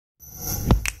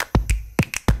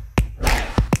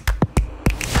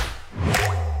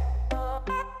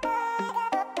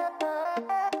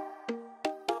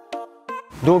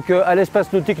Donc à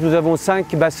l'espace nautique, nous avons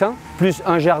 5 bassins, plus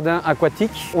un jardin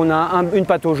aquatique. On a une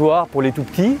pataugeoire pour les tout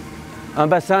petits, un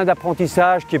bassin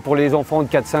d'apprentissage qui est pour les enfants de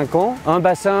 4-5 ans, un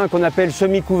bassin qu'on appelle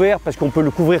semi-couvert parce qu'on peut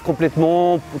le couvrir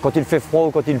complètement quand il fait froid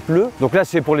ou quand il pleut. Donc là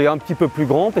c'est pour les un petit peu plus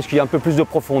grands parce qu'il y a un peu plus de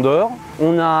profondeur.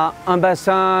 On a un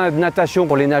bassin de natation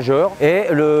pour les nageurs et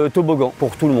le toboggan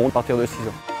pour tout le monde à partir de 6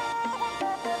 ans.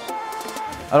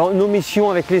 Alors nos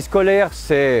missions avec les scolaires,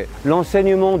 c'est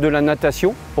l'enseignement de la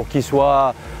natation pour qu'ils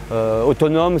soient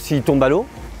autonomes s'ils tombent à l'eau.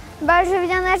 Je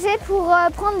viens nager pour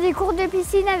prendre des cours de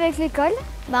piscine avec l'école.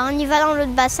 On y va dans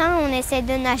l'autre bassin, on essaie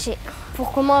de nager.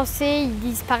 Pour commencer, ils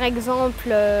disent par exemple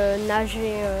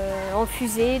nager en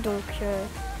fusée, donc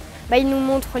ils nous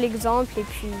montrent l'exemple et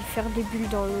puis faire des bulles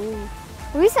dans l'eau.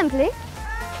 Oui, ça me plaît.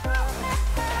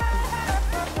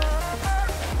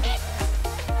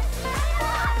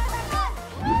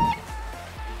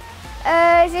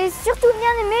 J'ai surtout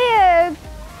bien aimé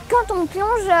quand on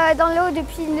plonge dans l'eau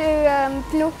depuis le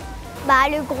plot.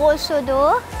 Le gros seau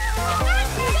d'eau.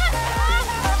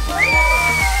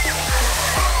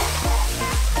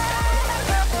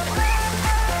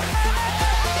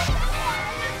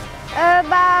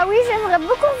 Oui, j'aimerais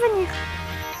beaucoup revenir.